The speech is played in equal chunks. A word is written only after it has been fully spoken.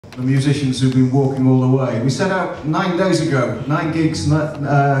the musicians who've been walking all the way. We set out 9 days ago, 9 gigs,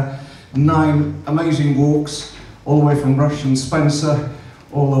 9 amazing walks, all the way from Rush and Spencer,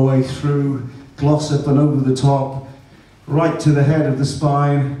 all the way through Glossop and over the top, right to the head of the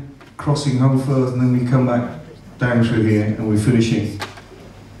spine, crossing Holmfirth, and then we come back down through here, and we're finishing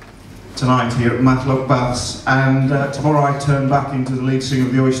tonight here at Matlock Baths. And tomorrow I turn back into the lead singer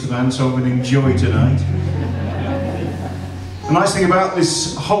of the Oyster Band, so I'm going to enjoy tonight. The nice thing about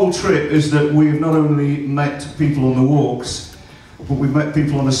this whole trip is that we've not only met people on the walks, but we've met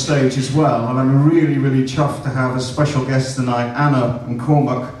people on the stage as well. And I'm really, really chuffed to have a special guest tonight, Anna and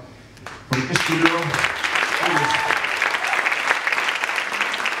Cormac from Istanbul.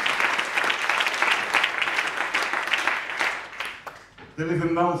 They live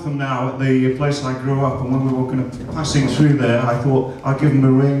in Meltham now, at the place I grew up, and when we were passing through there, I thought I'd give them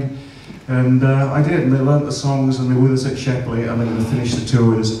a ring, and I did, and they learnt the songs, and they were with us at Shepley, and they're going to finish the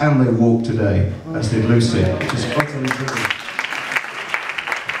tour with us, and they walked today, as did Lucy, which is utterly brilliant.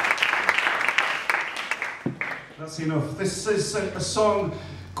 That's enough. This is a song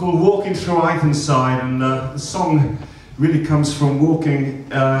called Walking Through Ithonside, and the song really comes from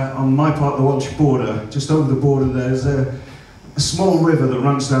walking on my part of the Welsh border. Just over the border there's a small river that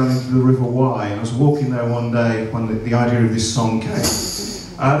runs down into the River Wye, and I was walking there one day when the idea of this song came.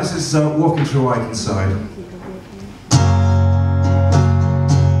 This is Walking Through Ithonside.